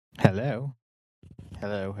Hello.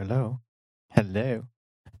 Hello, hello. Hello.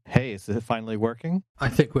 Hey, is it finally working? I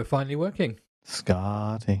think we're finally working.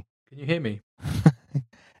 Scotty. Can you hear me?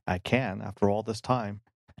 I can, after all this time.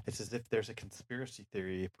 It's as if there's a conspiracy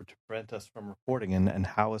theory to prevent us from recording, and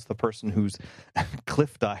how is the person who's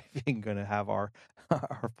cliff diving going to have our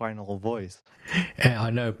final voice?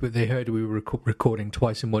 I know, but they heard we were recording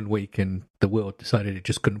twice in 1 week, and the world decided it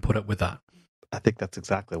just couldn't put up with that. I think that's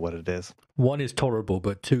exactly what it is. One is tolerable,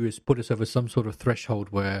 but two is put us over some sort of threshold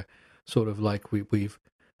where sort of like we've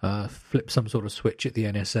flipped some sort of switch at the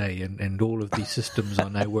NSA, and all of these systems are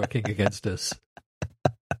now working against us.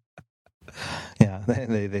 Yeah,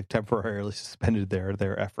 they've temporarily suspended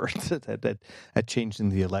their efforts at changing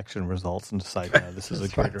the election results and decide this is a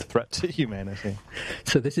greater threat to humanity.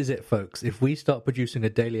 So this is it, folks. If we start producing a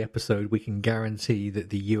daily episode, we can guarantee that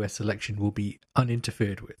the US election will be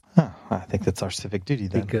uninterfered with. Huh, I think that's our civic duty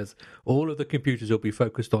then. Because all of the computers will be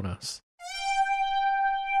focused on us.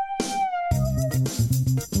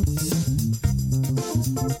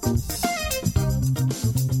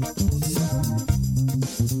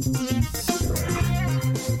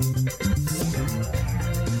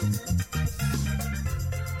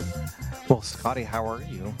 Well, Scotty, how are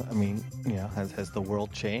you? I mean, has the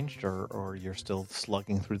world changed, or you're still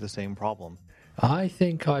slugging through the same problem? I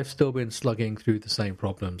think I've still been slugging through the same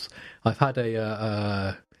problems. I've had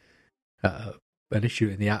an issue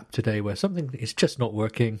in the app today where something is just not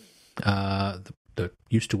working that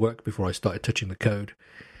used to work before I started touching the code,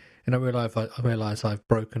 and I realize I've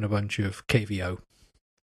broken a bunch of KVO,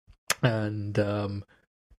 and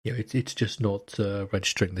it's just not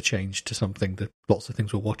registering the change to something that lots of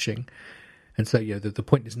things were watching. And so, the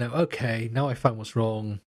point is now, okay, now I found what's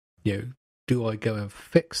wrong. Do I go and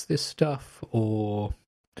fix this stuff, or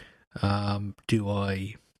do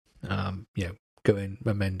I, go and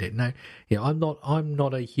amend it? Now, I'm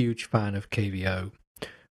not a huge fan of KVO,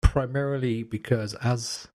 primarily because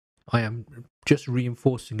as I am just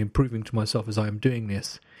reinforcing and proving to myself as I am doing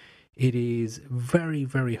this, it is very,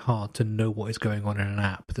 very hard to know what is going on in an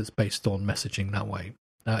app that's based on messaging that way.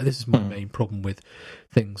 This is my main problem with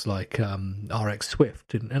things like RX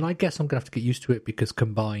Swift, and I guess I'm going to have to get used to it because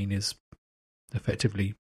Combine is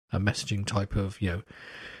effectively a messaging type of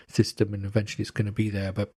system, and eventually it's going to be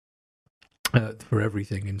there, but for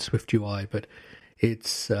everything in Swift UI. But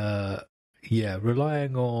it's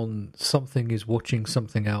relying on something is watching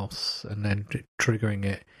something else and then triggering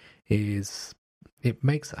it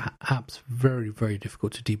makes apps very, very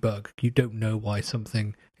difficult to debug. You don't know why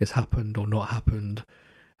something has happened or not happened.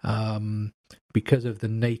 Because of the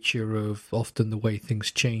nature of often the way things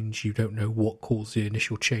change, you don't know what caused the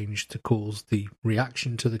initial change to cause the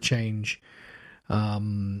reaction to the change.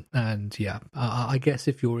 I guess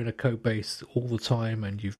if you're in a code base all the time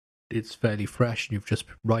and it's fairly fresh and you've just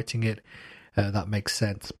been writing it, that makes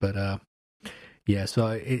sense. But it's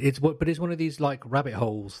one of these like rabbit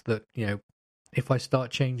holes that if I start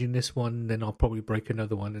changing this one, then I'll probably break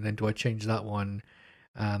another one, and then do I change that one?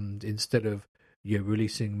 And instead of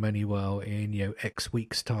releasing Manuel in X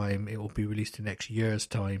weeks time, it will be released in X years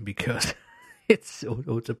time because it's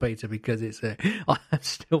auto beta, because I'm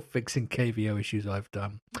still fixing KVO issues I've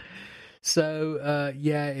done. So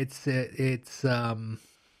it's a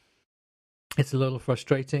little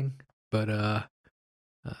frustrating, but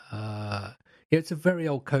it's a very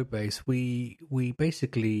old code base. We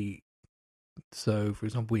basically, so for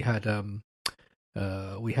example, we had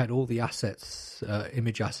all the assets,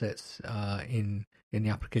 image assets, in the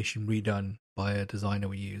application redone by a designer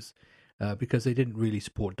we use, because they didn't really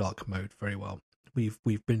support dark mode very well.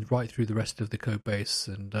 We've been right through the rest of the code base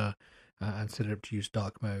and set it up to use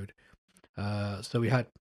dark mode. So we had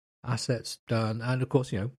assets done, and of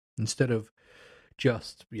course, instead of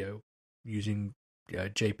just using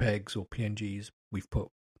JPEGs or PNGs, we've put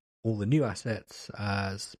all the new assets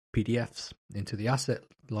as PDFs into the asset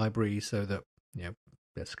library so that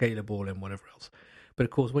they're scalable and whatever else. But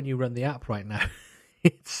of course, when you run the app right now,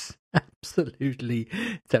 it's absolutely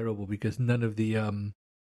terrible because none of the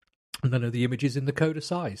images in the code are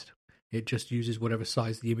sized. It just uses whatever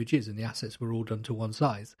size the image is, and the assets were all done to one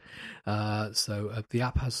size. So the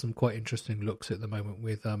app has some quite interesting looks at the moment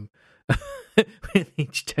with with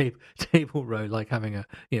each table row like having a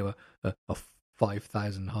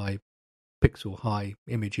 5,000 high pixel high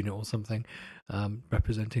image in it or something,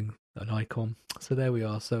 representing an icon. So there we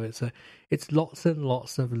are. So it's lots and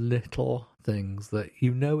lots of little things that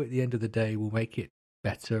at the end of the day will make it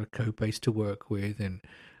better code base to work with and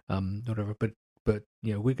whatever. But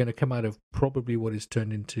we're going to come out of probably what is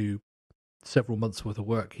turned into several months worth of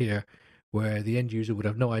work here, where the end user would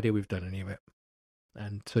have no idea we've done any of it.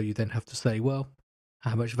 And so you then have to say, well,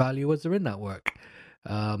 How much value was there in that work?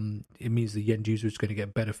 It means the end user is going to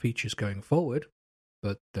get better features going forward,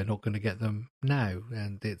 but they're not going to get them now,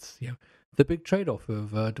 and it's the big trade-off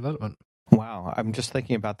of development. Wow, I'm just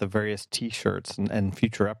thinking about the various T-shirts and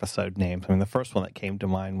future episode names. I mean, the first one that came to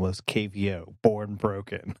mind was KVO, Born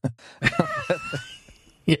Broken.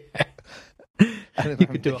 Yeah, you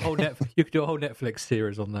could do a whole Netflix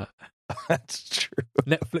series on that. That's true.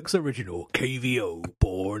 Netflix original, KVO,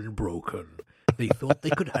 Born Broken. They thought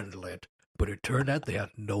they could handle it, but it turned out they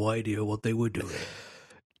had no idea what they were doing.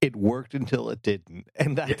 It worked until it didn't,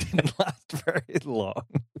 and that didn't last very long.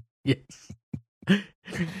 Yes.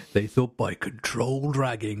 They thought by control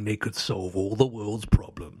dragging they could solve all the world's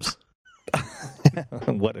problems.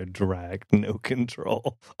 What a drag, no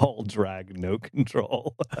control. All drag, no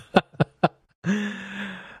control.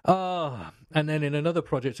 And then in another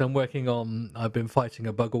project I'm working on, I've been fighting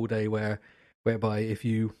a bug all day whereby if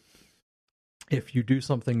you do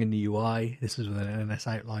something in the UI, this is with an NS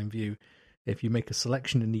outline view, if you make a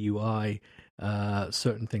selection in the UI,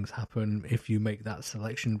 certain things happen. If you make that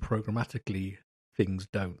selection programmatically, things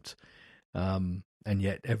don't. And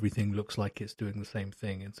yet everything looks like it's doing the same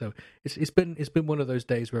thing. And so it's been one of those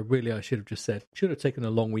days where really I should have taken a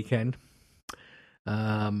long weekend.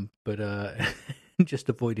 But just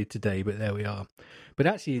avoided today, but there we are. But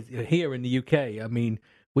actually here in the UK, I mean,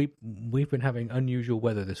 we've been having unusual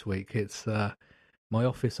weather this week. It's my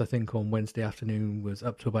office, I think, on Wednesday afternoon was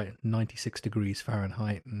up to about 96 degrees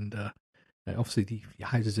Fahrenheit, and obviously the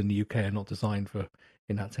houses in the UK are not designed for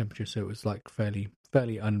in that temperature, so it was like fairly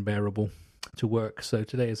unbearable to work. So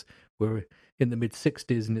today we're in the mid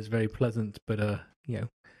 60s and it's very pleasant, but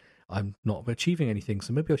I'm not achieving anything,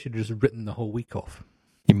 so maybe I should have just written the whole week off.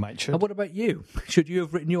 You might should. And what about you? Should you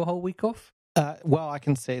have written your whole week off? Well, I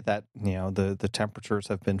can say that the temperatures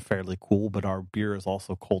have been fairly cool, but our beer is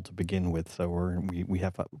also cold to begin with, so we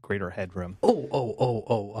have a greater headroom.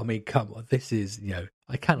 Oh! I mean, come on! This is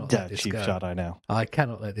I cannot let this cheap go. Shot, I know. I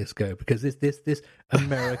cannot let this go because this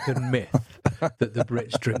American myth that the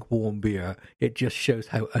Brits drink warm beer, it just shows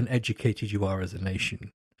how uneducated you are as a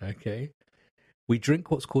nation. Okay. We drink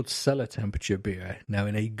what's called cellar temperature beer. Now,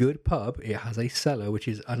 in a good pub, it has a cellar which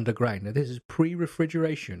is underground. Now, this is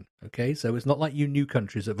pre-refrigeration, okay? So it's not like you new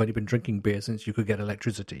countries that have only been drinking beer since you could get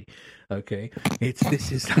electricity, okay?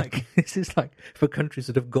 This is like for countries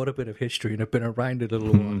that have got a bit of history and have been around a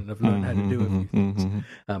little while and have learned how to do a few things,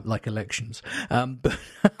 like elections. But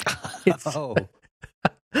it's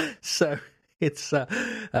so. It's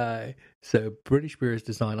so British beer is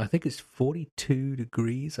designed. I think it's 42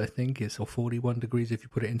 degrees. I think it's or 41 degrees if you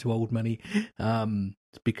put it into old money,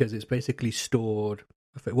 because it's basically stored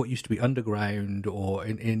what used to be underground or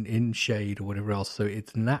in shade or whatever else. So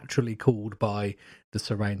it's naturally cooled by the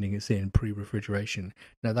surrounding it's in pre-refrigeration.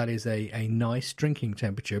 Now that is a nice drinking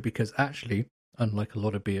temperature because actually, unlike a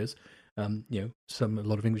lot of beers. A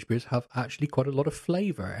lot of English beers have actually quite a lot of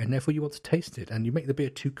flavour, and therefore you want to taste it. And you make the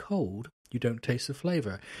beer too cold, you don't taste the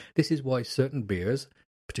flavour. This is why certain beers,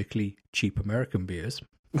 particularly cheap American beers,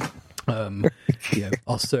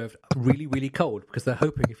 are served really, really cold because they're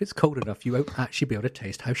hoping if it's cold enough, you won't actually be able to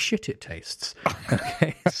taste how shit it tastes.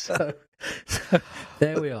 Okay, so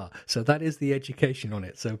there we are. So that is the education on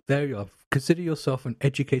it. So there you are. Consider yourself an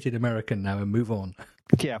educated American now and move on.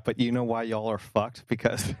 Yeah, but you know why y'all are fucked?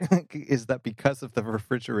 Because of the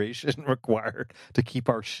refrigeration required to keep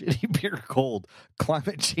our shitty beer cold,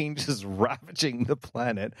 climate change is ravaging the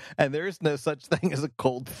planet, and there is no such thing as a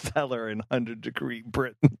cold cellar in 100-degree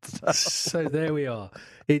Britain. So there we are.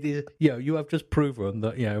 It is, you have just proven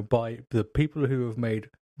that, by the people who have made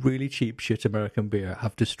really cheap shit American beer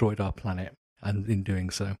have destroyed our planet, and in doing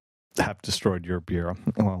so, have destroyed your beer.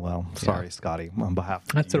 Well, sorry, Scotty, on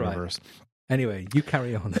behalf of the universe. Right. Anyway, you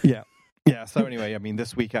carry on. Yeah. So anyway, I mean,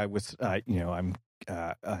 this week I was, I'm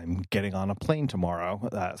getting on a plane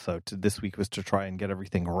tomorrow. So this week was to try and get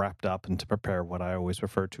everything wrapped up and to prepare what I always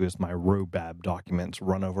refer to as my ROBAB documents,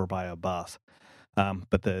 run over by a bus.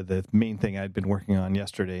 But the main thing I'd been working on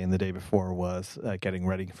yesterday and the day before was getting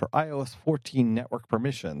ready for iOS 14 network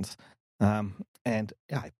permissions. And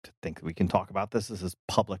I think we can talk about this. This is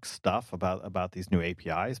public stuff about these new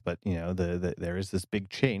APIs, but there is this big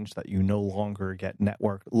change that you no longer get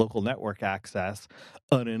local network access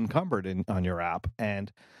unencumbered on your app.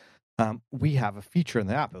 And we have a feature in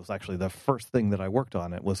the app. It was actually the first thing that I worked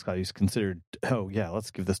on. It was considered, let's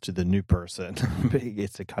give this to the new person.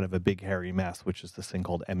 It's a kind of a big hairy mess, which is this thing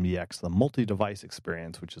called MDX, the multi-device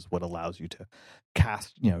experience, which is what allows you to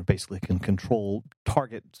cast, basically can control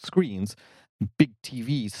target screens, big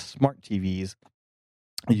TVs, smart TVs,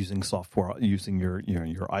 using software, using your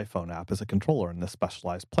iPhone app as a controller in this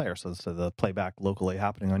specialized player. So instead of the playback locally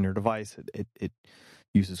happening on your device, it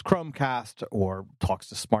uses Chromecast or talks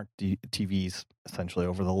to smart TVs essentially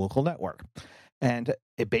over the local network. And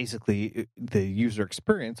it basically, the user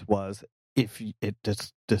experience was, if it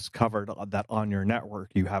just discovered that on your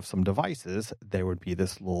network you have some devices, there would be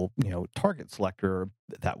this little, target selector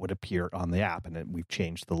that would appear on the app, and we've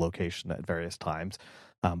changed the location at various times,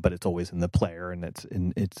 but it's always in the player, and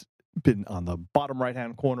it's been on the bottom right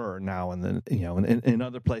hand corner, or now in the in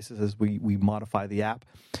other places as we modify the app.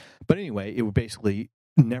 But anyway, it would basically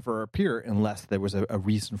never appear unless there was a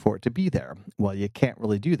reason for it to be there. Well, you can't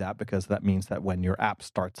really do that, because that means that when your app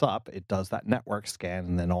starts up, it does that network scan,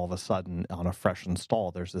 and then all of a sudden on a fresh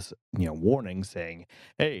install, there's this warning saying,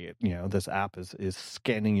 hey, this app is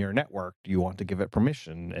scanning your network. Do you want to give it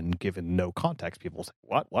permission? And given no context, people say,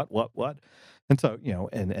 what? And so,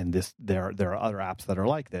 and this, there are other apps that are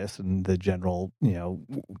like this, and the general,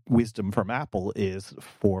 wisdom from Apple is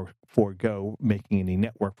forego making any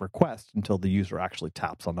network request until the user actually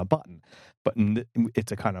taps on a button. But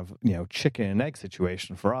it's a kind of, chicken and egg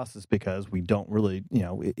situation for us, is because we don't really,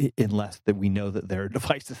 unless that we know that there are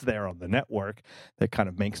devices there on the network, that kind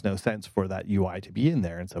of makes no sense for that UI to be in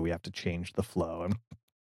there. And so we have to change the flow.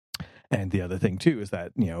 And the other thing too is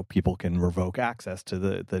that people can revoke access to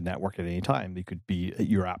the network at any time.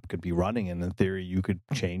 Your app could be running, and in theory you could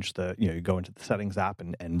change you go into the settings app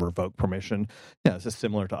and revoke permission. This is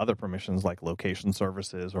similar to other permissions like location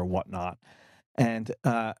services or whatnot. And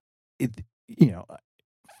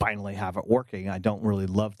finally have it working. I don't really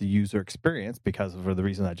love the user experience because for the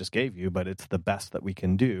reason I just gave you, but it's the best that we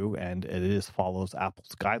can do, and it follows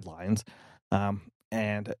Apple's guidelines.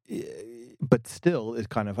 But still, it's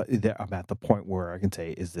kind of, I'm at the point where I can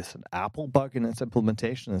say, is this an Apple bug in its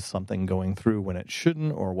implementation? Is something going through when it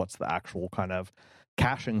shouldn't? Or what's the actual kind of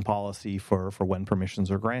caching policy for when permissions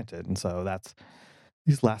are granted? And so that's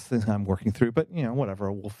these last things I'm working through. But,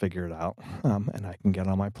 whatever, we'll figure it out. And I can get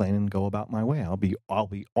on my plane and go about my way. I'll be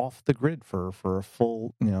off the grid for a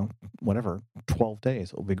full, 12 days.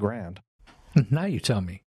 It'll be grand. Now you tell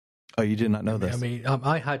me. Oh, you did not know this? I mean,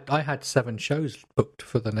 I had 7 shows booked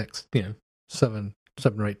for the next, 7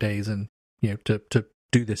 or 8 days, and to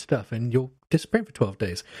do this stuff, and you're disappearing for 12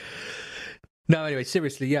 days. No, anyway,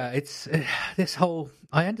 seriously, yeah, it's this whole.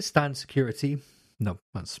 I understand security. No,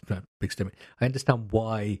 that's a big statement. I understand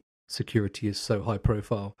why security is so high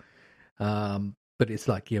profile, but it's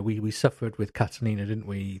like, we suffered with Catalina, didn't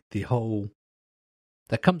we? There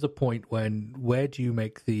comes a point when, where do you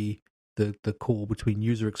make the call between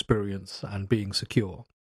user experience and being secure?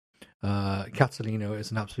 Catalina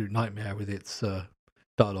is an absolute nightmare with its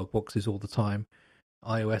dialog boxes all the time.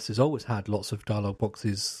 iOS has always had lots of dialog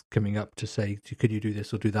boxes coming up to say, could you do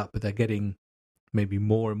this or do that? But they're getting maybe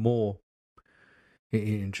more and more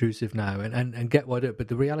intrusive now. And get what I do. But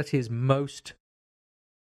the reality is,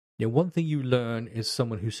 one thing you learn as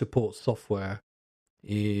someone who supports software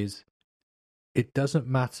is it doesn't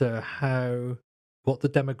matter what the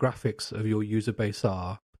demographics of your user base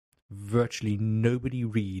are, virtually nobody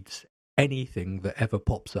reads anything that ever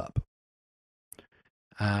pops up.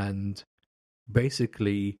 And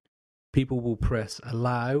basically, people will press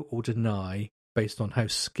allow or deny based on how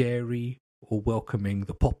scary or welcoming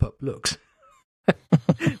the pop-up looks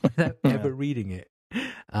without ever reading it.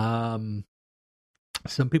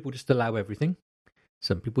 Some people just allow everything.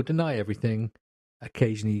 Some people deny everything.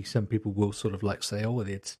 Occasionally, some people will sort of like say, oh,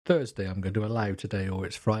 it's Thursday, I'm going to allow today, or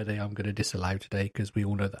it's Friday, I'm going to disallow today, because we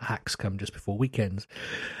all know that hacks come just before weekends.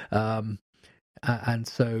 And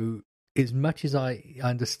so, as much as I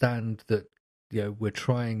understand that, we're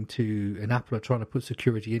trying to, and Apple are trying to put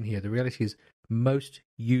security in here, the reality is most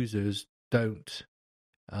users don't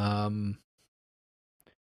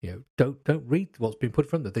read what's being put in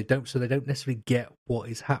front of them. They don't necessarily get what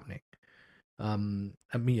is happening. I mean,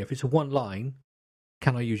 if it's a one line,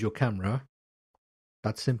 can I use your camera?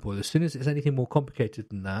 That's simple. As soon as it's anything more complicated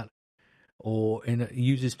than that, or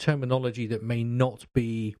uses terminology that may not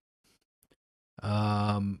be,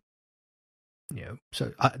 so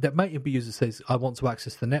that might be user says, I want to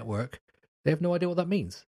access the network. They have no idea what that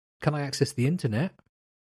means. Can I access the internet?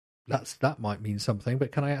 That might mean something,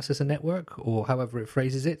 but can I access a network, or however it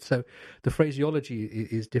phrases it? So the phraseology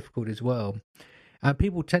is difficult as well. And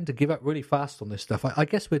people tend to give up really fast on this stuff. I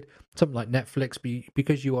guess with something like Netflix,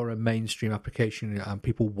 because you are a mainstream application and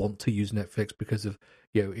people want to use Netflix because of,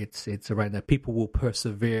 it's around there, people will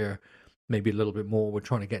persevere maybe a little bit more. We're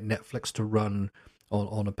trying to get Netflix to run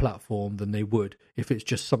on a platform than they would if it's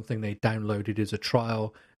just something they downloaded as a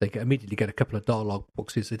trial. They immediately get a couple of dialogue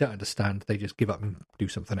boxes they don't understand. They just give up and do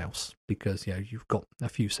something else because you've got a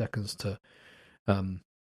few seconds to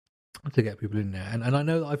get people in there. And I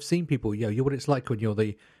know that I've seen people, you're what it's like when you're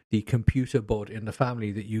the computer bod in the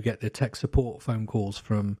family, that you get the tech support phone calls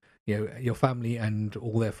from your family and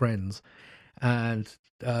all their friends. And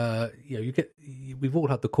we've all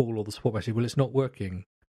had the call or the support message, well, it's not working.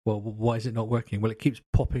 Well, why is it not working? Well, it keeps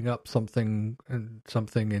popping up something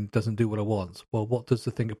and doesn't do what I want. Well, what does the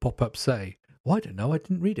thing at pop-up say? Well, I don't know. I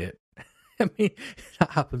didn't read it. I mean, that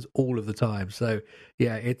happens all of the time. So,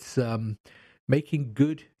 yeah, it's making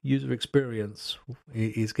good user experience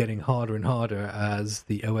is getting harder and harder as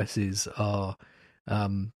the OSs are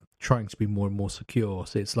trying to be more and more secure.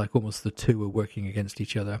 So it's like almost the two are working against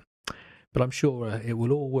each other. But I'm sure it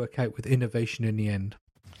will all work out with innovation in the end.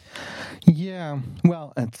 Yeah,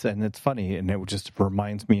 well, it's funny, and it just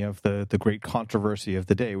reminds me of the great controversy of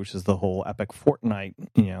the day, which is the whole Epic Fortnite,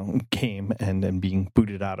 game and being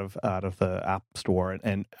booted out of the App Store,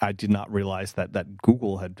 and I did not realize that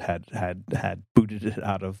Google had booted it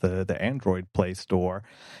out of the Android Play Store,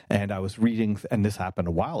 and I was reading, and this happened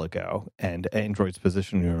a while ago, and Android's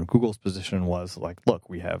position or Google's position was like, look,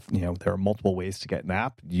 we have there are multiple ways to get an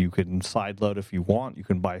app. You can sideload if you want. You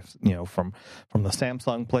can buy from the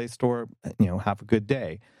Samsung Play Store. Have a good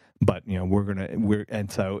day. But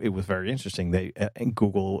and so it was very interesting.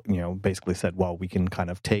 Google basically said, well, we can kind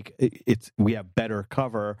of we have better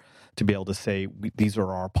cover to be able to say these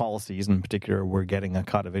are our policies. In particular, we're getting a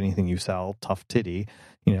cut of anything you sell, tough titty,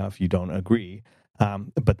 if you don't agree.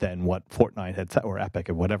 But then what Fortnite had said, or Epic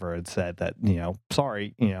or whatever had said, that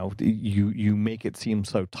sorry, you make it seem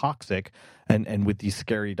so toxic, and with these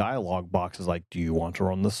scary dialogue boxes like, do you want to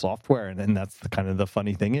run the software? And then that's the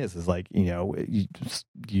funny thing is like you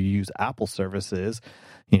use Apple services,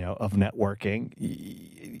 of networking,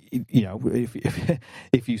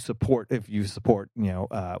 if you support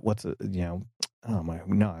what's it, oh my!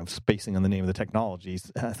 No, I'm spacing on the name of the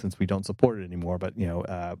technologies since we don't support it anymore. But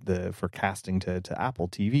for casting to Apple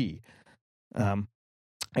TV,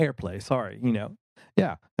 AirPlay. Sorry,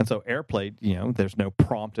 yeah. And so AirPlay, there's no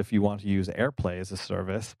prompt if you want to use AirPlay as a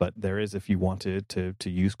service, but there is if you wanted to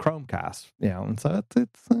use Chromecast. And so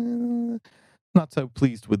it's not so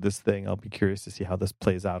pleased with this thing. I'll be curious to see how this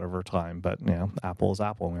plays out over time. But Apple is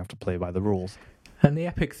Apple, and we have to play by the rules. And the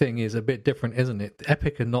Epic thing is a bit different, isn't it?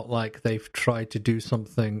 Epic are not like they've tried to do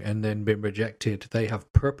something and then been rejected. They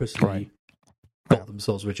have purposely got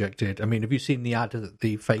themselves rejected. I mean, have you seen the ad,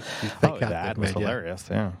 the fake ad? The ad was hilarious.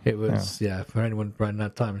 Yeah, it was. Yeah, for anyone around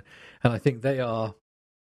that time, and I think they are.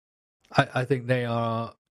 I think they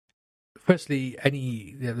are. Firstly,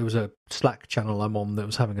 there was a Slack channel I'm on that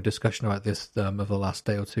was having a discussion about this over the last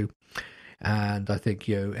day or two, and I think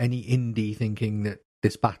any indie thinking that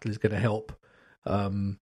this battle is going to help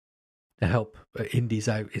indies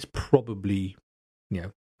out is probably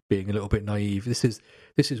being a little bit naive. This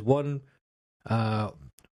is one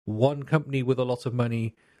company with a lot of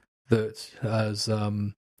money that has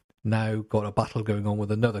now got a battle going on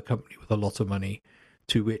with another company with a lot of money,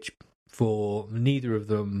 to which for neither of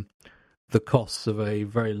them the costs of a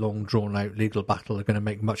very long drawn out legal battle are going to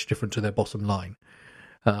make much difference to their bottom line,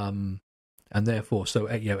 and therefore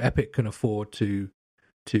Epic can afford to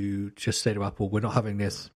just say to Apple, we're not having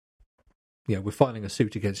this, we're filing a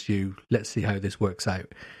suit against you, let's see how this works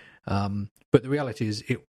out. But the reality is,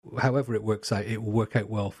 however it works out, it will work out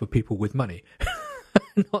well for people with money,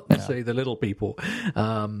 not necessarily the little people.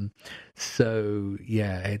 So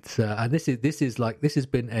yeah, it's and this has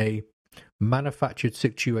been a manufactured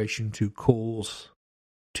situation to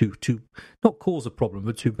not cause a problem,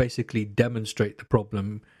 but to basically demonstrate the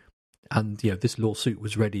problem. And this lawsuit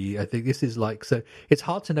was ready. I think this is so it's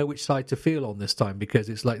hard to know which side to feel on this time, because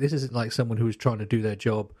it's like, this isn't like someone who was trying to do their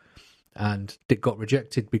job and it got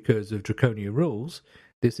rejected because of draconian rules.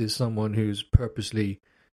 This is someone who's purposely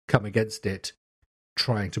come against it,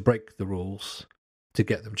 trying to break the rules to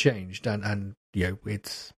get them changed. And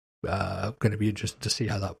it's going to be interesting to see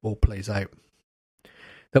how that all plays out.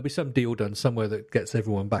 There'll be some deal done somewhere that gets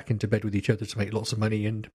everyone back into bed with each other to make lots of money,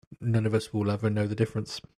 and none of us will ever know the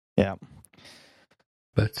difference. Yeah,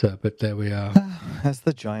 but there we are. As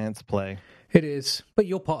the Giants play, it is. But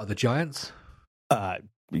you're part of the Giants.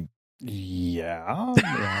 Yeah.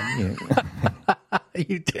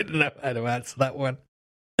 You didn't know how to answer that one.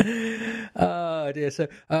 Oh dear. So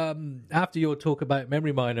after your talk about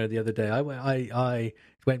Memory Miner the other day, I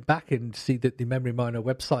went back and see that the Memory Miner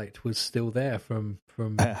website was still there from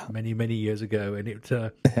many years ago, and it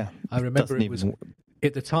I remember it was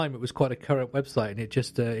at the time, it was quite a current website, and it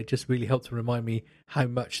just really helped to remind me how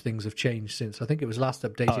much things have changed since. I think it was last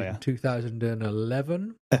updated in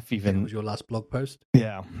 2011. If even it was your last blog post.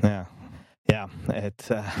 Yeah.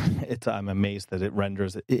 It's I'm amazed that it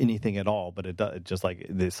renders anything at all, but it does. It just like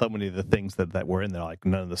there's so many of the things that were in there, like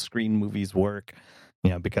none of the screen movies work.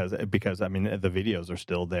 Because I mean the videos are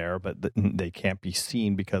still there, but they can't be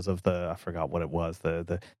seen because of I forgot what it was.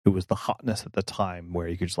 It was the hotness at the time where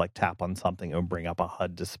you could just like tap on something and bring up a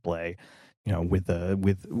HUD display, with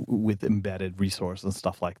embedded resource and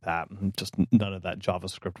stuff like that. And just none of that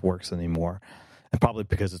JavaScript works anymore, and probably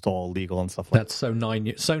because it's all illegal and stuff like that. That's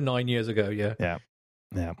so 9 years ago. Yeah.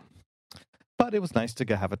 But it was nice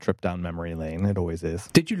to have a trip down memory lane. It always is.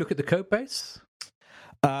 Did you look at the code base?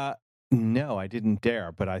 No, I didn't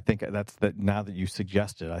dare, but I think that's that. Now that you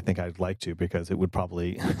suggested, I think I'd like to, because it would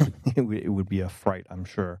probably it would be a fright, I'm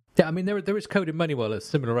sure. Yeah, I mean there is code in Moneywell at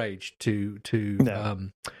similar age to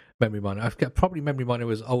Memory Miner. I've got probably Memory Miner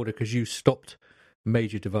was older because you stopped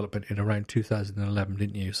major development in around 2011,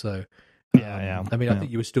 didn't you? So I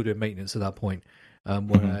think you were still doing maintenance at that point,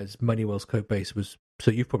 whereas Moneywell's code base was.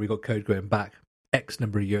 So you've probably got code going back X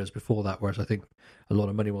number of years before that, whereas I think a lot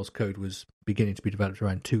of Moneywell's code was beginning to be developed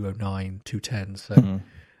around 2009, 2010. So,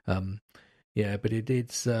 but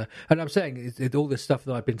it's, and I'm saying all this stuff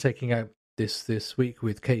that I've been taking out this week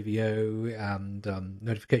with KVO and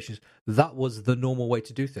notifications, that was the normal way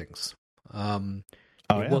to do things.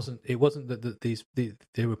 It wasn't that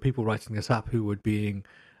there were people writing this app who were being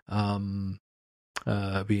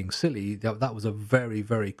silly. That was a very,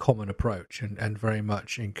 very common approach and very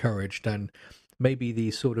much encouraged, and maybe the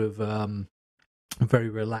sort of very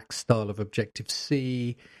relaxed style of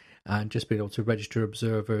Objective-C and just being able to register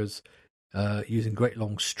observers using great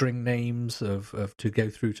long string names of to go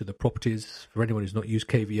through to the properties. For anyone who's not used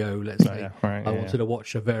KVO, let's say I wanted to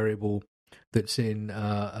watch a variable that's in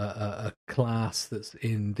a class that's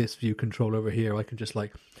in this view control over here. I can just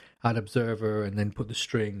like add observer and then put the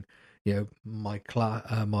string, my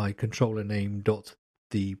controller name dot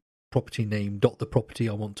the property name dot the property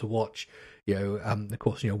I want to watch. Of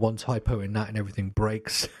course, one typo in that and everything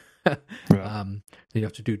breaks. Then you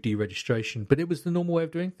have to do deregistration. But it was the normal way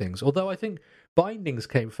of doing things. Although I think bindings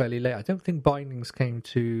came fairly late. I don't think bindings came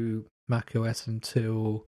to macOS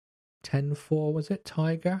until 10.4, was it?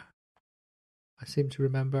 Tiger? I seem to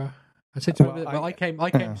remember. I came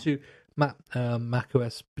to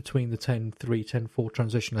macOS between the 10.3, 10.4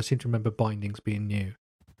 transition. I seem to remember bindings being new.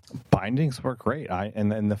 Bindings were great.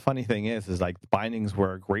 And the funny thing is like bindings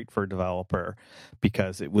were great for a developer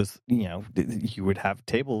because it was, you would have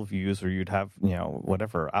table views or you'd have,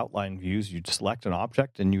 whatever outline views. You'd select an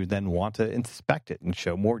object and you would then want to inspect it and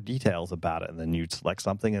show more details about it. And then you'd select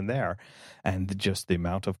something in there and just the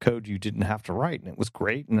amount of code you didn't have to write. And it was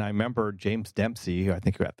great. And I remember James Dempsey, who I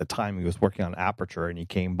think at the time he was working on Aperture, and he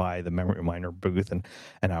came by the Memory Miner booth and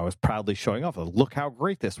I was proudly showing off, look how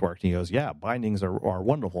great this worked. And he goes, yeah, bindings are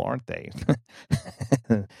wonderful, aren't they?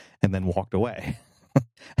 And then walked away.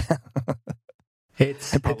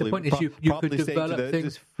 The point is you could develop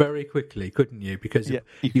things very quickly, couldn't you? Because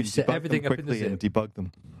you set everything up in the zip and debug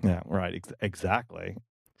them. Yeah, right. Exactly.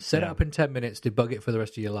 Set it up in 10 minutes, debug it for the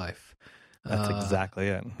rest of your life. That's exactly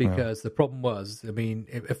it. Because the problem was,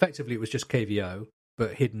 effectively it was just KVO,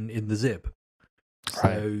 but hidden in the zip.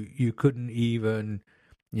 So you couldn't even,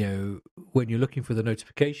 when you're looking for the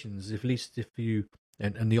notifications, at least if you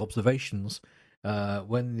and the observations,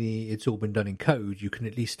 when it's all been done in code, you can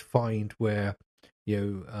at least find where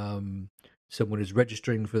someone is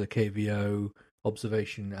registering for the KVO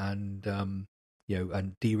observation and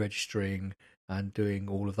and deregistering and doing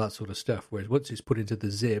all of that sort of stuff. Whereas once it's put into the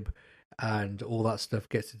zib and all that stuff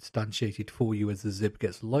gets instantiated for you as the zib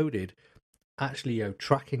gets loaded, actually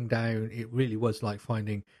tracking down, it really was like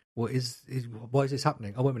finding why is this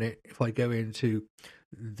happening? Oh, wait a minute, if I go into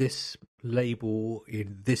this label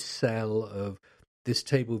in this cell of this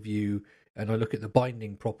table view and I look at the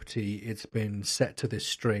binding property, it's been set to this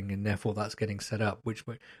string and therefore that's getting set up, which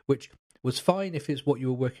was fine if it's what you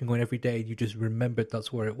were working on every day and you just remembered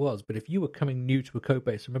that's where it was. But if you were coming new to a code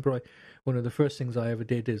base, remember one of the first things I ever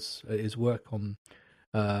did is work on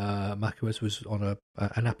macOS was on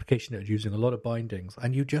an application that was using a lot of bindings,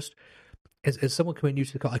 and you just as someone coming new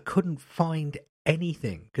to the code, I couldn't find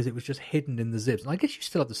anything because it was just hidden in the zips. And I guess you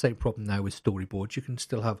still have the same problem now with storyboards. You can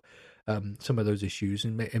still have some of those issues,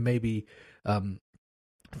 and maybe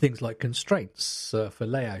things like constraints for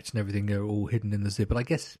layouts and everything are all hidden in the zip. But I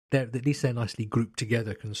guess at least they're nicely grouped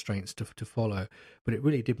together, constraints to follow. But it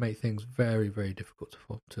really did make things very, very difficult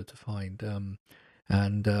to find.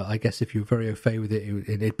 And I guess if you're very au fait with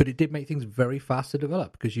it, but it did make things very fast to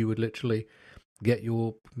develop because you would literally get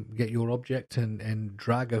your object and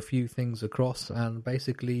drag a few things across, and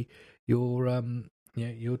basically your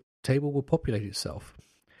your table will populate itself.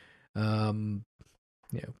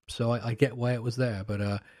 So I get why it was there,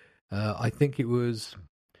 but I think it was,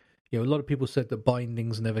 a lot of people said that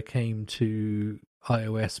bindings never came to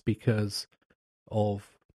iOS because of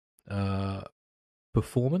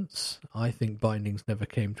performance. I think bindings never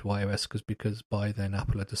came to iOS because by then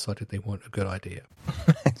Apple had decided they weren't a good idea.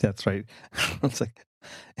 That's right. It's like,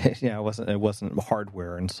 it wasn't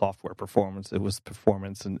hardware and software performance. It was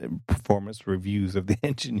performance and performance reviews of the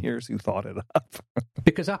engineers who thought it up.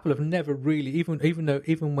 Because Apple have never really,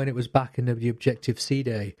 even when it was back in the Objective-C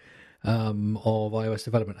day of iOS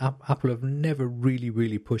development, Apple have never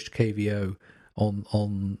really pushed KVO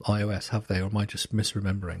on iOS, have they? Or am I just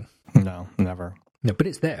misremembering? No, never. No, but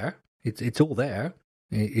it's there. It's all there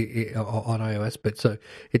on iOS. But so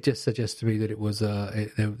it just suggests to me that it was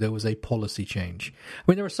there was a policy change. I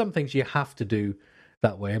mean, there are some things you have to do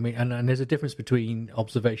that way. I mean, and there's a difference between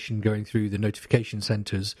observation going through the notification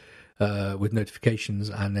centers with notifications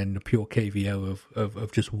and then the pure KVO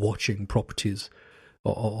of just watching properties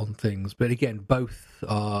on things. But again, both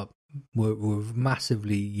were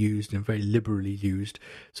massively used and very liberally used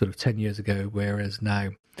sort of 10 years ago, whereas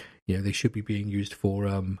now, they should be being used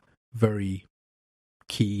for very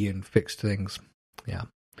key and fixed things. Yeah,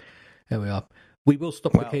 there we are. We will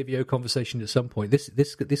stop the KVO conversation at some point.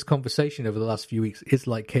 This conversation over the last few weeks is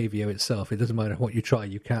like KVO itself. It doesn't matter what you try,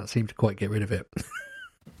 you can't seem to quite get rid of it.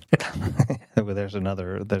 Well, there's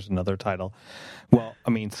another title. Well, I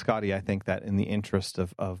mean, Scotty, I think that in the interest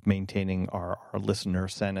of maintaining our listener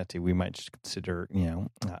sanity, we might just consider,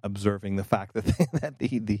 observing the fact that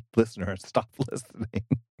the listener has stopped listening.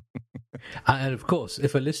 And of course,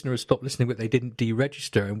 if a listener has stopped listening but they didn't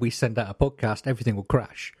deregister and we send out a podcast, everything will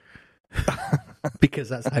crash. Because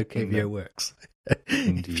that's how KVO works.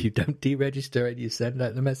 If you don't deregister and you send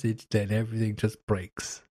out the message, then everything just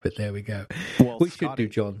breaks. But there we go. Well, we Scotty, should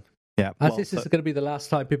do, John. Yeah. As this is going to be the last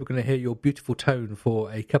time people are going to hear your beautiful tone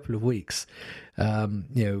for a couple of weeks,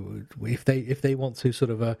 if they want to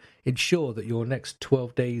sort of ensure that your next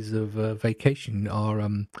 12 days of vacation are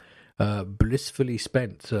blissfully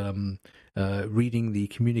spent reading the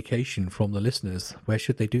communication from the listeners, where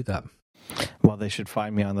should they do that? Well, they should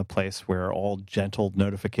find me on the place where all gentle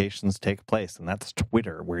notifications take place, and that's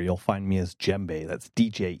Twitter, where you'll find me as Djembe. That's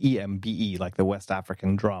DJEMBE, like the West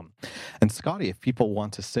African drum. And Scotty, if people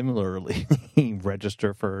want to similarly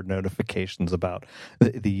register for notifications about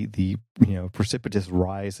the precipitous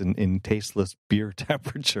rise in tasteless beer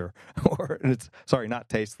temperature, or not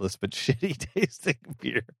tasteless, but shitty tasting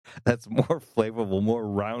beer that's more flavorful, more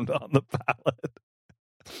round on the palate,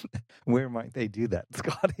 where might they do that,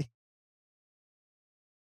 Scotty?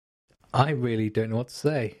 I really don't know what to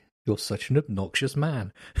say. You're such an obnoxious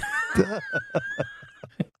man.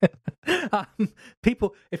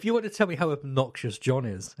 People, if you want to tell me how obnoxious John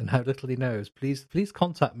is and how little he knows, please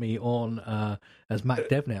contact me on as Mac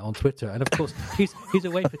DevNet on Twitter. And of course, he's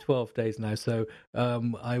away for 12 days now, so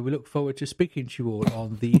I will look forward to speaking to you all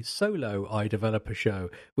on the solo iDeveloper show,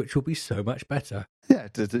 which will be so much better. Yeah,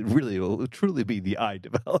 it really will truly be the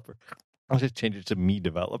iDeveloper. I'll just change it to me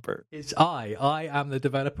developer. It's I am the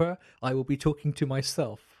developer. I will be talking to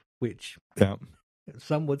myself, which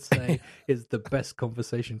some would say is the best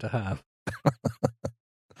conversation to have.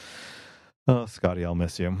 Oh, Scotty, I'll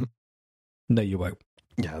miss you. No, you won't.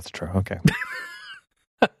 Yeah, that's true. Okay.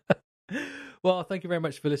 Well, thank you very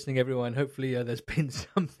much for listening, everyone. Hopefully, there's been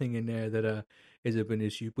something in there that is of an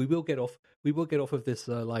issue. We will get off of this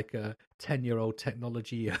 10-year-old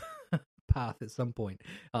technology path at some point.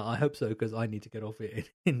 I hope so, because I need to get off it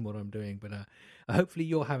in what I'm doing. But hopefully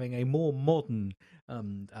you're having a more modern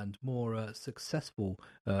and more successful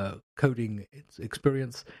coding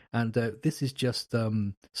experience. And this is just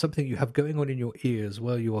something you have going on in your ears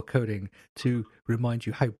while you are coding to remind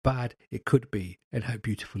you how bad it could be and how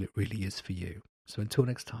beautiful it really is for you. So until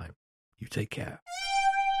next time, you take care.